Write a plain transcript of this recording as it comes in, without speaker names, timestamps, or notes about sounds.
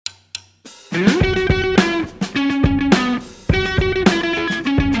James,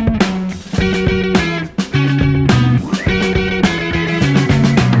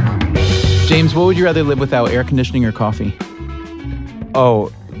 what would you rather live without, air conditioning or coffee? Oh,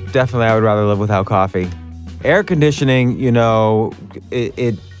 definitely I would rather live without coffee. Air conditioning,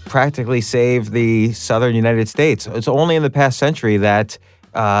 it practically saved the southern United States. It's only in the past century that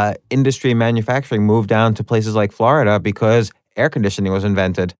industry and manufacturing moved down to places like Florida because air conditioning was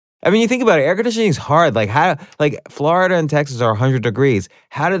invented. I mean, you think about it, air conditioning is hard. Florida and Texas are 100 degrees.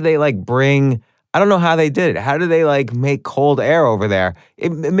 How did they I don't know how they did it. How did they make cold air over there?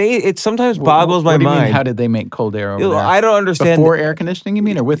 It sometimes boggles my mind. What do you mean, how did they make cold air over there? I don't understand. Before air conditioning, you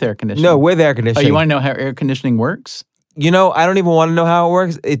mean, or with air conditioning? No, with air conditioning. Oh, you want to know how air conditioning works? I don't even want to know how it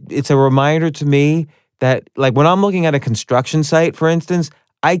works. It's a reminder to me that, when I'm looking at a construction site, for instance,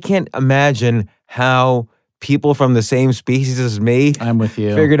 I can't imagine how people from the same species as me I'm with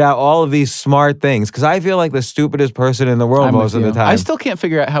you. Figured out all of these smart things, because I feel like the stupidest person in the world most of the time. I still can't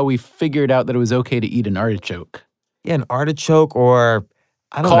figure out how we figured out that it was okay to eat an artichoke. Yeah, an artichoke or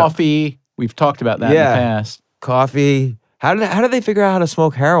I don't know. Coffee. We've talked about that in the past. Coffee. How did they figure out how to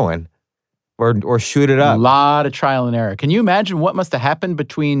smoke heroin or shoot it up? A lot of trial and error. Can you imagine what must have happened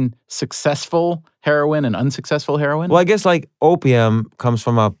between successful heroin and unsuccessful heroin? Well, I guess opium comes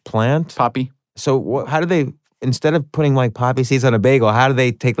from a plant. Poppy. So how do they, instead of putting poppy seeds on a bagel, how do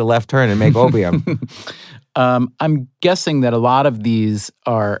they take the left turn and make opium? I'm guessing that a lot of these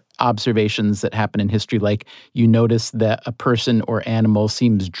are observations that happen in history, like you notice that a person or animal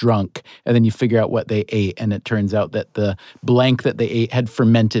seems drunk, and then you figure out what they ate, and it turns out that the blank that they ate had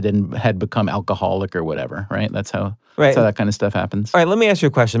fermented and had become alcoholic or whatever, right? That's how that kind of stuff happens. All right, let me ask you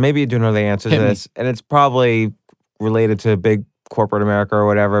a question. Maybe you do know the answer to this, and it's probably related to big corporate America or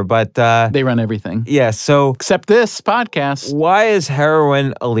whatever, but they run everything. Yeah, so except this podcast. Why is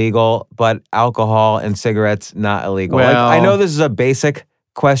heroin illegal, but alcohol and cigarettes not illegal? Well, I know this is a basic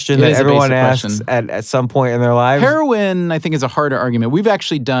question that everyone asks at some point in their lives. Heroin, I think, is a harder argument. We've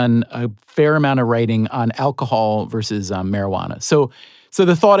actually done a fair amount of writing on alcohol versus marijuana. So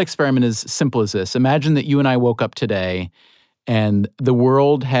the thought experiment is simple as this. Imagine that you and I woke up today and the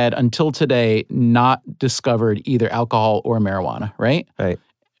world had, until today, not discovered either alcohol or marijuana, right? Right.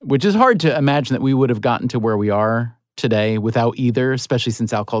 Which is hard to imagine that we would have gotten to where we are today without either, especially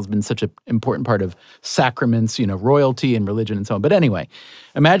since alcohol has been such an important part of sacraments, royalty and religion and so on. But anyway,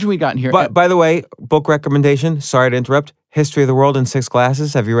 imagine we'd gotten here. By the way, book recommendation, sorry to interrupt, History of the World in 6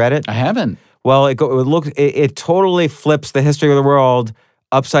 classes. Have you read it? I haven't. Well, it totally flips the history of the world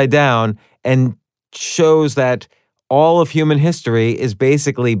upside down and shows that all of human history is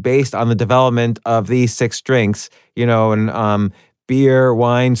basically based on the development of these 6 drinks, and beer,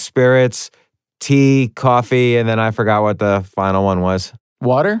 wine, spirits, tea, coffee, and then I forgot what the final one was.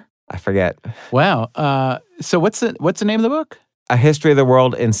 Water? I forget. Wow. So what's the name of the book? A History of the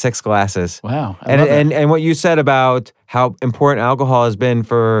World in 6 Glasses. Wow. And what you said about how important alcohol has been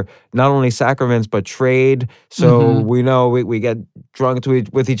for not only sacraments but trade. So we know we get drunk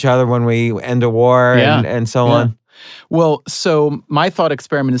with each other when we end a war and so on. Well, so my thought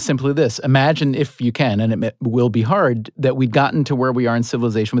experiment is simply this. Imagine, if you can, and it will be hard, that we'd gotten to where we are in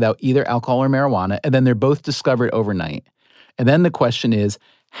civilization without either alcohol or marijuana, and then they're both discovered overnight. And then the question is,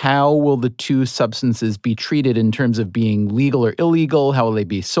 how will the two substances be treated in terms of being legal or illegal? How will they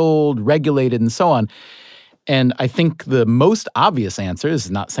be sold, regulated, and so on? And I think the most obvious answer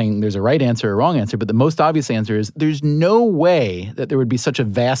is, not saying there's a right answer or a wrong answer, but the most obvious answer is there's no way that there would be such a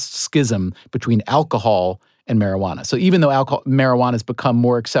vast schism between alcohol and marijuana. So even though marijuana has become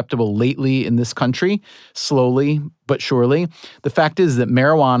more acceptable lately in this country, slowly but surely, the fact is that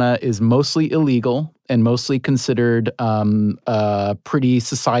marijuana is mostly illegal and mostly considered a pretty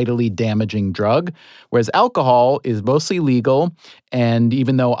societally damaging drug, whereas alcohol is mostly legal. And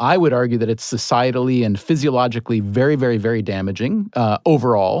even though I would argue that it's societally and physiologically very, very, very damaging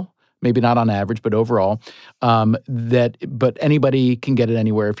overall, maybe not on average, but overall, but anybody can get it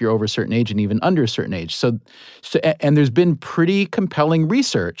anywhere if you're over a certain age and even under a certain age. So, and there's been pretty compelling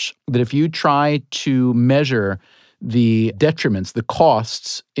research that if you try to measure the detriments, the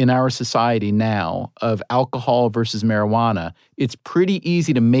costs in our society now of alcohol versus marijuana, it's pretty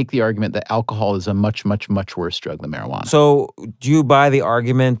easy to make the argument that alcohol is a much, much, much worse drug than marijuana. So do you buy the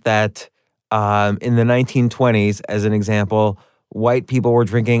argument that in the 1920s, as an example, white people were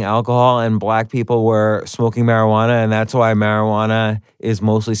drinking alcohol and black people were smoking marijuana, and that's why marijuana is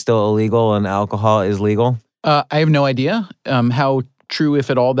mostly still illegal and alcohol is legal? I have no idea how true, if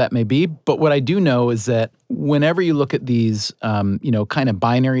at all, that may be. But what I do know is that whenever you look at these, kind of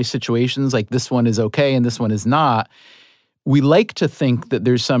binary situations, like this one is okay and this one is not, we like to think that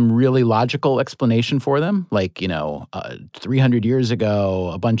there's some really logical explanation for them. Like, 300 years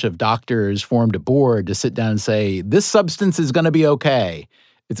ago, a bunch of doctors formed a board to sit down and say, this substance is going to be okay.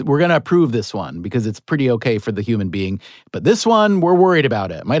 We're going to approve this one because it's pretty okay for the human being. But this one, we're worried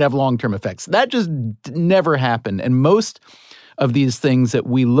about it. It might have long-term effects. That just never happened. And most of these things that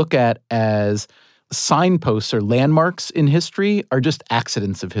we look at as signposts or landmarks in history are just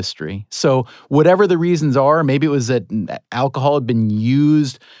accidents of history. So whatever the reasons are, maybe it was that alcohol had been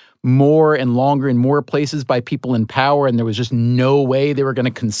used more and longer in more places by people in power, and there was just no way they were going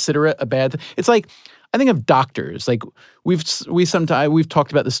to consider it a bad thing. It's like, I think of doctors. Like we've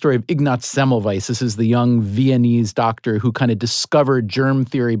talked about the story of Ignaz Semmelweis. This is the young Viennese doctor who kind of discovered germ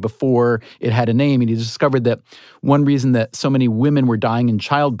theory before it had a name. And he discovered that one reason that so many women were dying in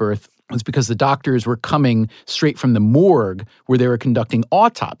childbirth was because the doctors were coming straight from the morgue where they were conducting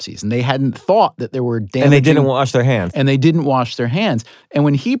autopsies, and they hadn't thought that there were damaging... And they didn't wash their hands. And they didn't wash their hands. And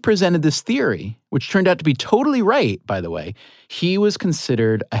when he presented this theory, which turned out to be totally right, by the way, he was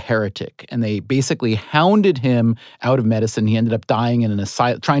considered a heretic. And they basically hounded him out of medicine. He ended up dying in an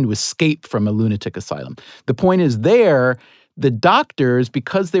asylum, trying to escape from a lunatic asylum. The point is the doctors,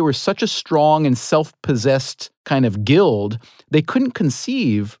 because they were such a strong and self-possessed kind of guild, they couldn't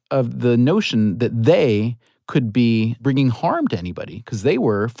conceive of the notion that they could be bringing harm to anybody because they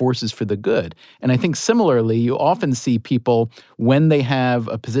were forces for the good. And I think similarly, you often see people when they have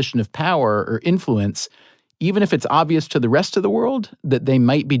a position of power or influence, even if it's obvious to the rest of the world that they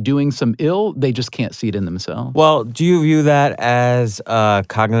might be doing some ill, they just can't see it in themselves. Well, do you view that as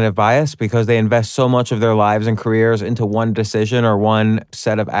cognitive bias because they invest so much of their lives and careers into one decision or one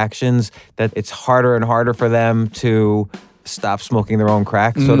set of actions that it's harder and harder for them to stop smoking their own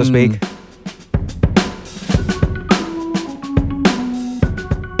crack, so to speak?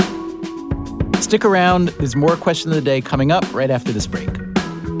 Stick around. There's more Question of the Day coming up right after this break.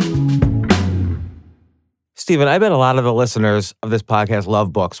 Stephen, I bet a lot of the listeners of this podcast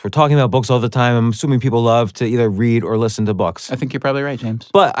love books. We're talking about books all the time. I'm assuming people love to either read or listen to books. I think you're probably right, James.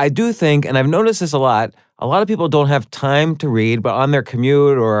 But I do think, and I've noticed this a lot of people don't have time to read, but on their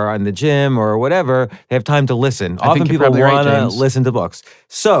commute or on the gym or whatever, they have time to listen. Often people want to listen to books.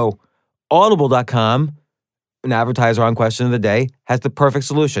 So Audible.com, an advertiser on Question of the Day, has the perfect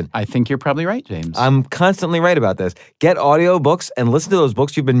solution. I think you're probably right, James. I'm constantly right about this. Get audiobooks and listen to those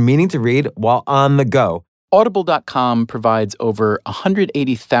books you've been meaning to read while on the go. Audible.com provides over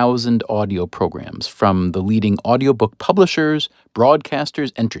 180,000 audio programs from the leading audiobook publishers,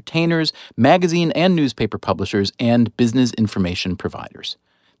 broadcasters, entertainers, magazine and newspaper publishers, and business information providers.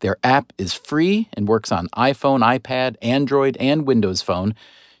 Their app is free and works on iPhone, iPad, Android, and Windows Phone.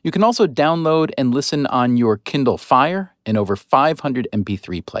 You can also download and listen on your Kindle Fire and over 500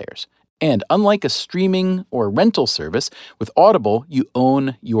 MP3 players. And unlike a streaming or rental service, with Audible, you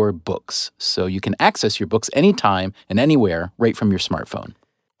own your books. So you can access your books anytime and anywhere right from your smartphone.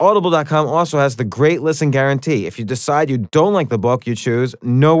 Audible.com also has the Great Listen Guarantee. If you decide you don't like the book you choose,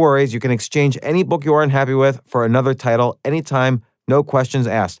 no worries. You can exchange any book you aren't happy with for another title anytime, no questions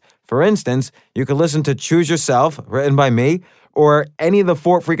asked. For instance, you can listen to Choose Yourself, written by me, or any of the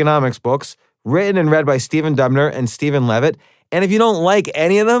 4 Freakonomics books, written and read by Stephen Dubner and Stephen Levitt. And if you don't like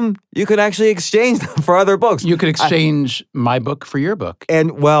any of them, you could actually exchange them for other books. You could exchange my book for your book.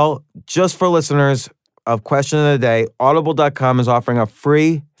 And, well, just for listeners of Question of the Day, Audible.com is offering a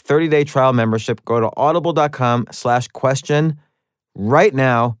free 30-day trial membership. Go to audible.com/question right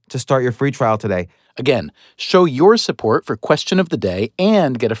now to start your free trial today. Again, show your support for Question of the Day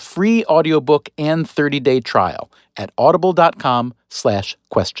and get a free audiobook and 30-day trial at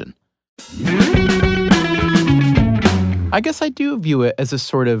audible.com/question. I guess I do view it as a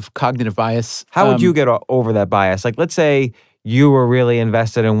sort of cognitive bias. How would you get over that bias? Like, let's say you were really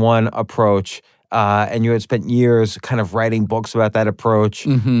invested in one approach and you had spent years kind of writing books about that approach,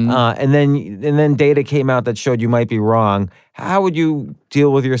 and then data came out that showed you might be wrong. How would you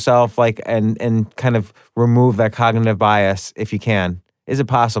deal with yourself, and kind of remove that cognitive bias if you can? Is it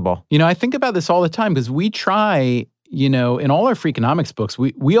possible? I think about this all the time because we try, in all our Freakonomics books,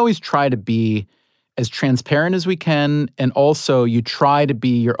 we always try to be as transparent as we can, and also you try to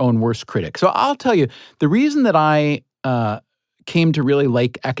be your own worst critic. So I'll tell you, the reason that I came to really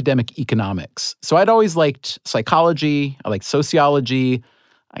like academic economics. So I'd always liked psychology, I liked sociology,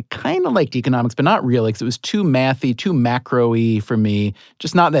 I kind of liked economics, but not really because it was too mathy, too macro-y for me,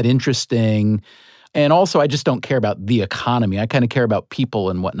 just not that interesting. And also, I just don't care about the economy. I kind of care about people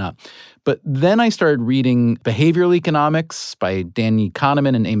and whatnot. But then I started reading Behavioral Economics by Danny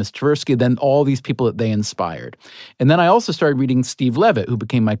Kahneman and Amos Tversky, then all these people that they inspired. And then I also started reading Steve Levitt, who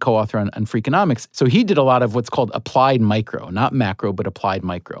became my co-author on Freakonomics. So he did a lot of what's called applied micro, not macro, but applied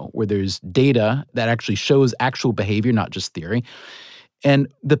micro, where there's data that actually shows actual behavior, not just theory.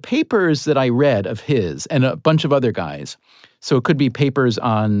 And the papers that I read of his and a bunch of other guys, so it could be papers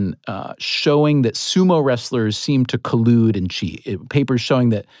on showing that sumo wrestlers seem to collude and cheat, papers showing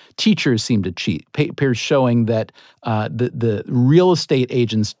that teachers seem to cheat, papers showing that the real estate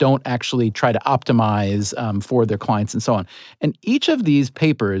agents don't actually try to optimize for their clients and so on. And each of these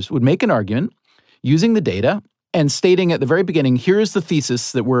papers would make an argument using the data and stating at the very beginning, here's the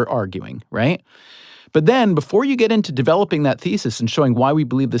thesis that we're arguing, right? But then before you get into developing that thesis and showing why we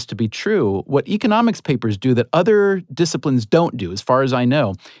believe this to be true, what economics papers do that other disciplines don't do, as far as I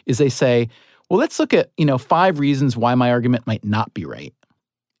know, is they say, well, let's look at, 5 reasons why my argument might not be right.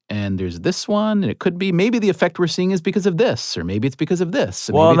 And there's this one, and it could be maybe the effect we're seeing is because of this, or maybe it's because of this.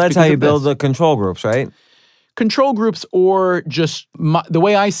 Well, and that's how you build the control groups, right? Control groups, or just the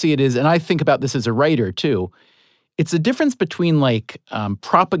way I see it is, and I think about this as a writer too, it's a difference between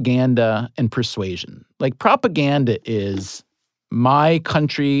propaganda and persuasion. Like propaganda is my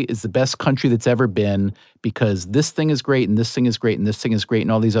country is the best country that's ever been because this thing is great and this thing is great and this thing is great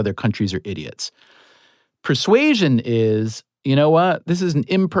and all these other countries are idiots. Persuasion is, you know what? This is an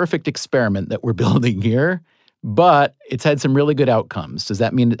imperfect experiment that we're building here, but it's had some really good outcomes. Does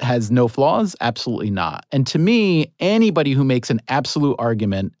that mean it has no flaws? Absolutely not. And to me, anybody who makes an absolute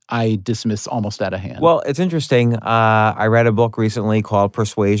argument, I dismiss almost out of hand. Well, it's interesting. I read a book recently called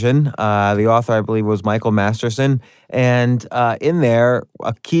Persuasion. The author, I believe, was Michael Masterson. And in there,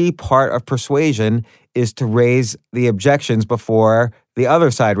 a key part of persuasion is to raise the objections before the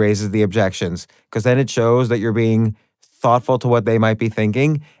other side raises the objections, because then it shows that you're being thoughtful to what they might be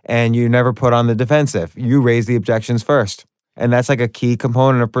thinking, and you never put on the defensive. You raise the objections first. And that's like a key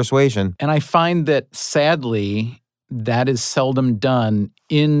component of persuasion. And I find that, sadly, that is seldom done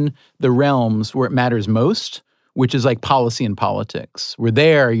in the realms where it matters most, which is like policy and politics. Where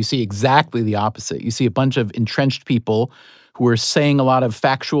there, you see exactly the opposite. You see a bunch of entrenched people who are saying a lot of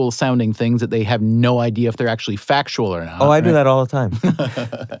factual-sounding things that they have no idea if they're actually factual or not. Oh, I do that all the time.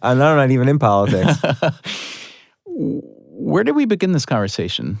 I'm not even in politics. Where did we begin this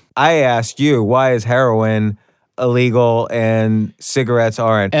conversation? I asked you, why is heroin illegal and cigarettes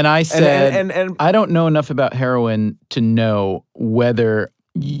aren't? And I said, and I don't know enough about heroin to know whether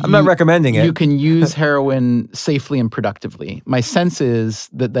I'm not recommending it. You can use heroin safely and productively. My sense is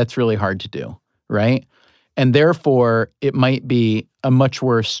that that's really hard to do, right? And therefore, it might be a much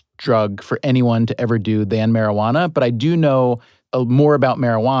worse drug for anyone to ever do than marijuana. But I do know more about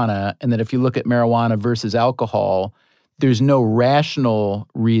marijuana, and that if you look at marijuana versus alcohol, there's no rational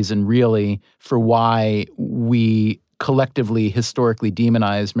reason really for why we collectively historically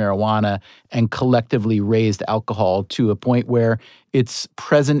demonized marijuana and collectively raised alcohol to a point where it's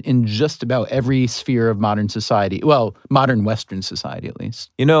present in just about every sphere of modern society. Well, modern Western society, at least.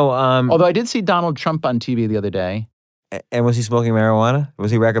 Although I did see Donald Trump on TV the other day. And was he smoking marijuana?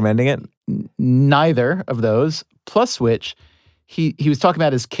 Was he recommending it? Neither of those, plus which he was talking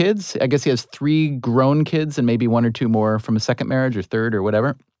about his kids. I guess he has 3 grown kids and maybe 1 or 2 more from a second marriage or third or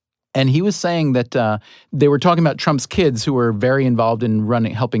whatever. And he was saying that they were talking about Trump's kids who were very involved in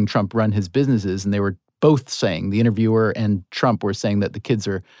helping Trump run his businesses. And they were both saying, the interviewer and Trump were saying that the kids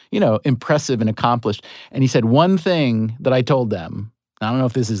are, impressive and accomplished. And he said, one thing that I told them, I don't know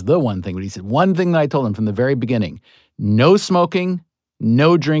if this is the one thing, but he said, one thing that I told them from the very beginning, no smoking,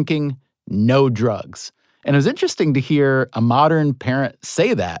 no drinking, no drugs. And it was interesting to hear a modern parent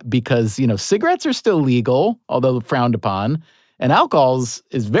say that because, cigarettes are still legal, although frowned upon, and alcohol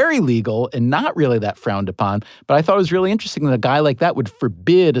is very legal and not really that frowned upon. But I thought it was really interesting that a guy like that would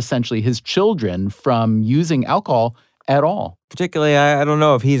forbid essentially his children from using alcohol at all. Particularly, I don't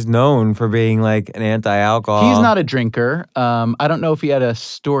know if he's known for being like an anti-alcohol. He's not a drinker. I don't know if he had a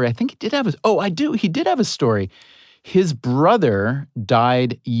story. I think he did have I do. He did have a story. His brother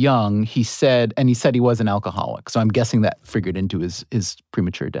died young, he said he was an alcoholic. So I'm guessing that figured into his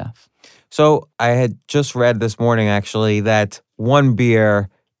premature death. So I had just read this morning, actually, that 1 beer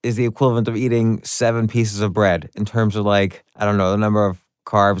is the equivalent of eating 7 pieces of bread in terms of the number of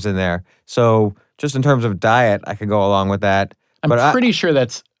carbs in there. So just in terms of diet, I could go along with that. I'm pretty sure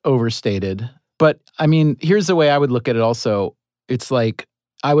that's overstated. But I mean, here's the way I would look at it also. It's like,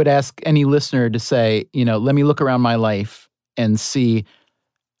 I would ask any listener to say, let me look around my life and see,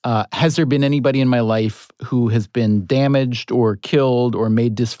 has there been anybody in my life who has been damaged or killed or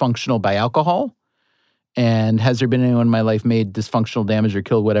made dysfunctional by alcohol? And has there been anyone in my life made dysfunctional damage or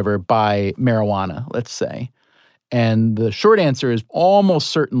killed, whatever, by marijuana, let's say? And the short answer is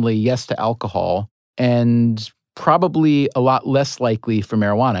almost certainly yes to alcohol, and probably a lot less likely for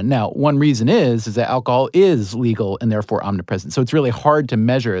marijuana. Now, one reason is that alcohol is legal and therefore omnipresent. So it's really hard to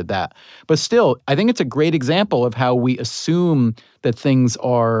measure that. But still, I think it's a great example of how we assume that things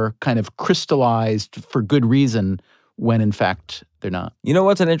are kind of crystallized for good reason when in fact they're not. You know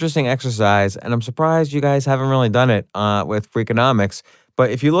what's an interesting exercise, and I'm surprised you guys haven't really done it with Freakonomics,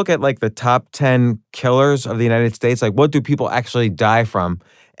 but if you look at like the top 10 killers of the United States, like what do people actually die from?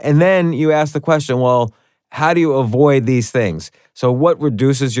 And then you ask the question, well, how do you avoid these things? So what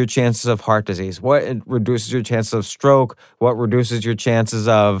reduces your chances of heart disease? What reduces your chances of stroke? What reduces your chances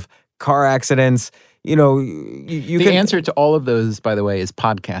of car accidents? You know, the answer to all of those, by the way, is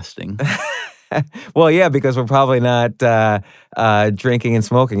podcasting. Well, yeah, because we're probably not drinking and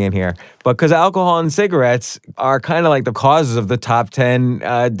smoking in here. But because alcohol and cigarettes are kind of like the causes of the top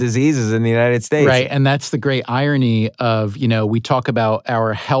 10 diseases in the United States. Right, and that's the great irony of, we talk about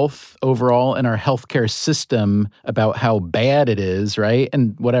our health overall and our healthcare system, about how bad it is, right?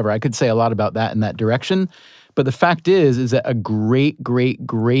 And whatever, I could say a lot about that in that direction. But the fact is that a great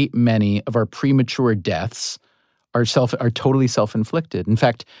many of our premature deaths are totally self-inflicted. In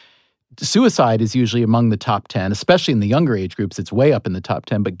fact, suicide is usually among the top 10, especially in the younger age groups. It's way up in the top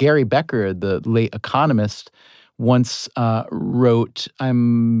 10. But Gary Becker, the late economist, once wrote,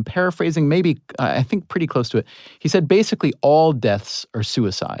 I'm paraphrasing, maybe, I think pretty close to it. He said, basically all deaths are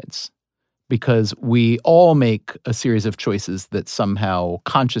suicides because we all make a series of choices that somehow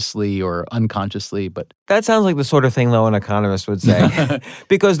consciously or unconsciously, but... That sounds like the sort of thing, though, an economist would say.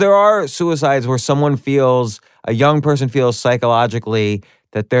 Because there are suicides where a young person feels psychologically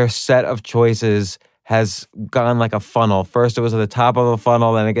that their set of choices has gone like a funnel. First, it was at the top of a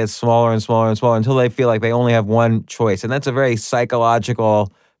funnel, then it gets smaller and smaller and smaller until they feel like they only have one choice. And that's a very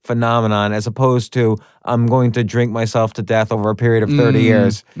psychological phenomenon, as opposed to I'm going to drink myself to death over a period of 30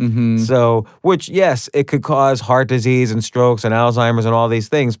 years. Mm-hmm. So, which, yes, it could cause heart disease and strokes and Alzheimer's and all these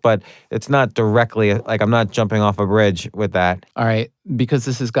things, but it's not directly, like I'm not jumping off a bridge with that. All right, because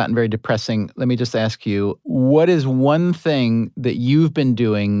this has gotten very depressing, let me just ask you, what is one thing that you've been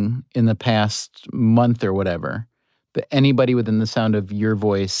doing in the past month or whatever that anybody within the sound of your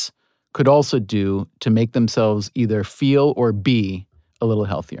voice could also do to make themselves either feel or be a little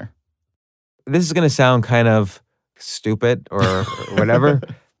healthier? This is going to sound kind of stupid or whatever,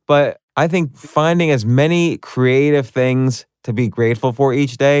 but I think finding as many creative things to be grateful for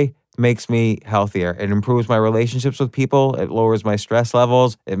each day makes me healthier. It improves my relationships with people. It lowers my stress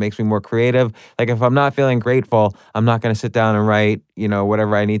levels. It makes me more creative. Like if I'm not feeling grateful, I'm not going to sit down and write,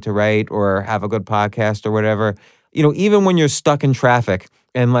 whatever I need to write or have a good podcast or whatever. Even when you're stuck in traffic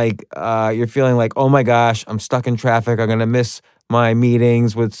and you're feeling like, oh my gosh, I'm stuck in traffic. I'm going to miss my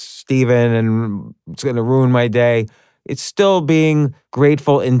meetings with Steven and it's going to ruin my day. It's still being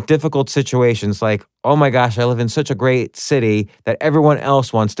grateful in difficult situations like, oh my gosh, I live in such a great city that everyone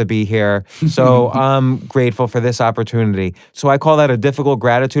else wants to be here. So I'm grateful for this opportunity. So I call that a difficult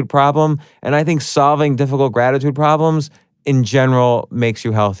gratitude problem. And I think solving difficult gratitude problems in general makes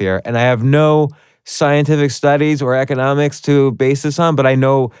you healthier. And I have no scientific studies or economics to base this on, but I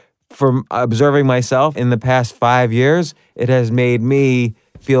know from observing myself in the past 5 years, it has made me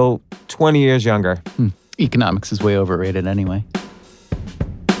feel 20 years younger. Economics is way overrated anyway.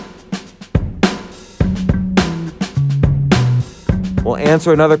 We'll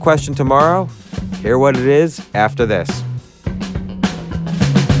answer another question tomorrow. Hear what it is after this.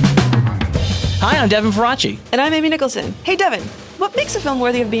 Hi, I'm Devin Faraci. And I'm Amy Nicholson. Hey, Devin, what makes a film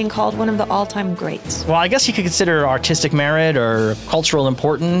worthy of being called one of the all-time greats? Well, I guess you could consider artistic merit or cultural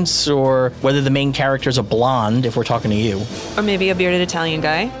importance or whether the main character is a blonde, if we're talking to you. Or maybe a bearded Italian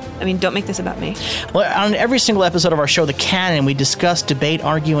guy. I mean, don't make this about me. Well, on every single episode of our show, The Canon, we discuss, debate,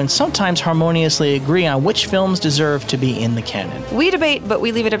 argue, and sometimes harmoniously agree on which films deserve to be in the canon. We debate, but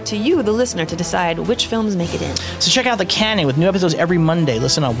we leave it up to you, the listener, to decide which films make it in. So check out The Canon with new episodes every Monday.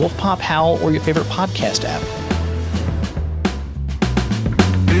 Listen on Wolf Pop, Howl, or your favorite podcast app.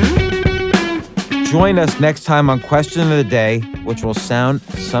 Join us next time on Question of the Day, which will sound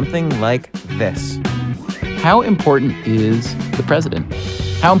something like this. How important is the president?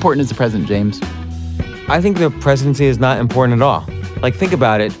 How important is the president, James? I think the presidency is not important at all. Like, think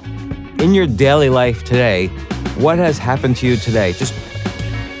about it. In your daily life today, what has happened to you today?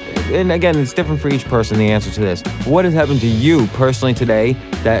 And again, it's different for each person, the answer to this. What has happened to you personally today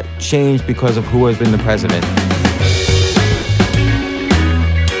that changed because of who has been the president?